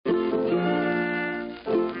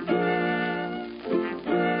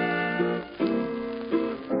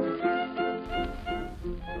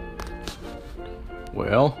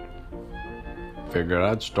Well, figured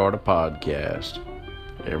I'd start a podcast.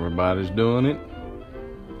 Everybody's doing it.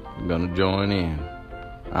 I'm gonna join in.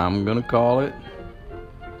 I'm gonna call it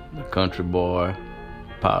the Country Boy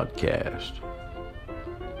Podcast.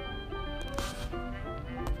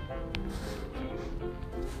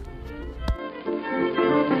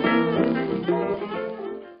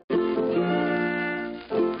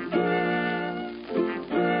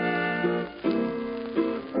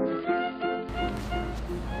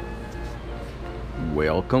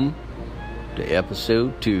 Welcome to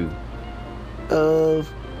episode 2 of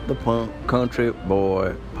the Country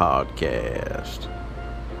Boy Podcast,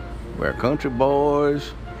 where country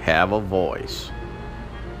boys have a voice.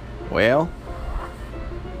 Well,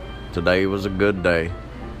 today was a good day.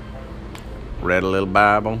 Read a little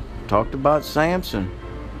Bible, talked about Samson.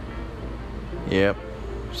 Yep,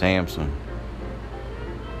 Samson.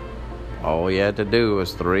 All he had to do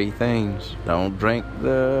was 3 things. Don't drink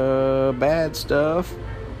the bad stuff.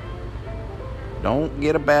 Don't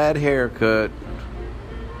get a bad haircut.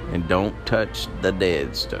 And don't touch the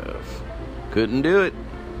dead stuff. Couldn't do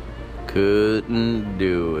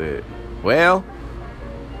it. Well,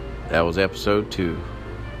 that was episode 2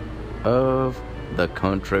 of the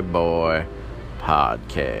Country Boy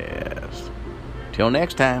Podcast. Till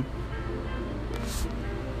next time.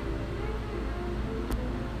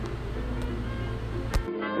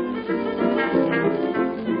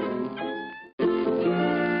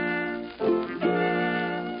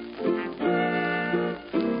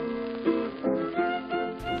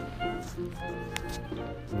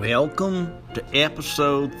 Welcome to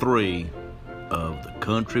episode 3 of the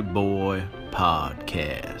Country Boy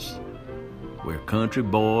Podcast, where country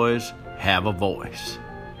boys have a voice.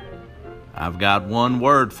 I've got one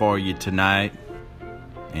word for you tonight,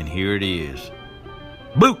 and here it is.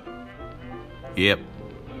 Boo! Yep,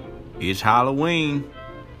 it's Halloween.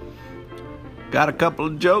 Got a couple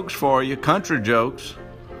of jokes for you, country jokes.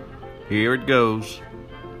 Here it goes.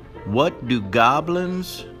 What do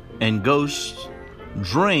goblins and ghosts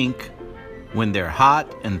drink when they're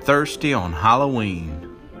hot and thirsty on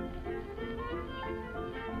Halloween?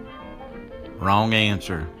 Wrong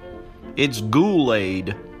answer. It's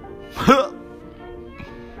Kool-Aid.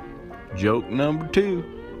 Joke number 2.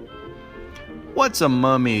 What's a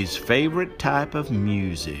mummy's favorite type of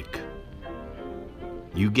music?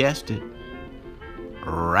 You guessed it.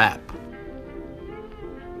 Rap.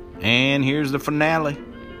 And here's the finale.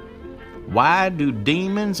 Why do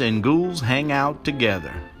demons and ghouls hang out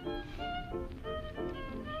together?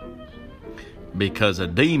 Because a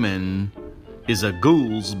demon is a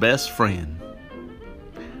ghoul's best friend.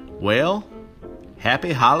 Well,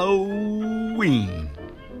 happy Halloween.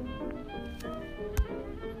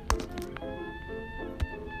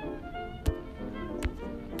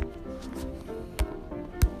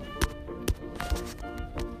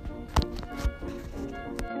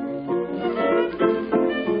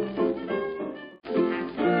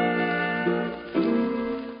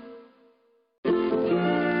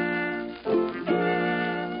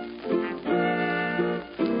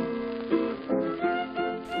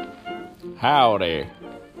 Howdy,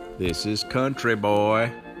 this is Country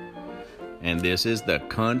Boy, and this is the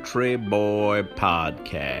Country Boy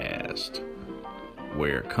Podcast,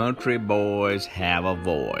 where country boys have a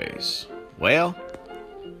voice. Well,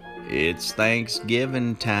 it's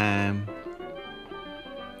Thanksgiving time.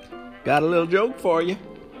 Got a little joke for you.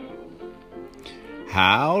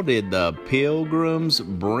 How did the Pilgrims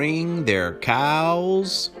bring their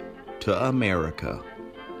cows to America?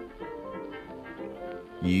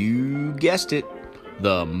 You guessed it,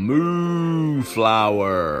 the Moo-flower.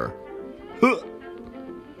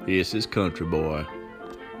 This is Country Boy.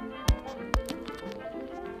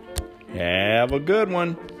 Have a good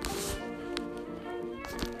one.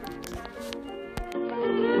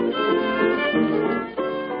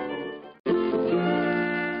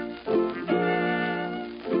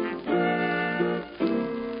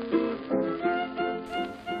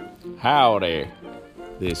 Howdy,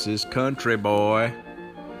 this is Country Boy,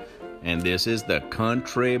 and this is the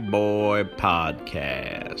Country Boy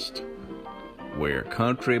Podcast, where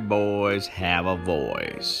country boys have a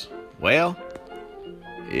voice. Well,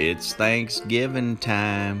 it's Thanksgiving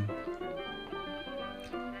time.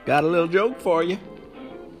 Got a little joke for you.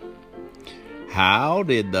 How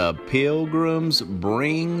did the Pilgrims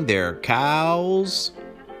bring their cows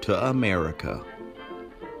to America?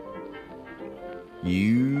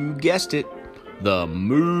 You guessed it, the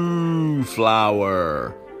Moo-flower.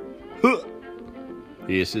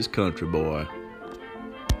 This is Country Boy.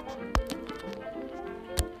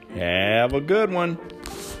 Have a good one.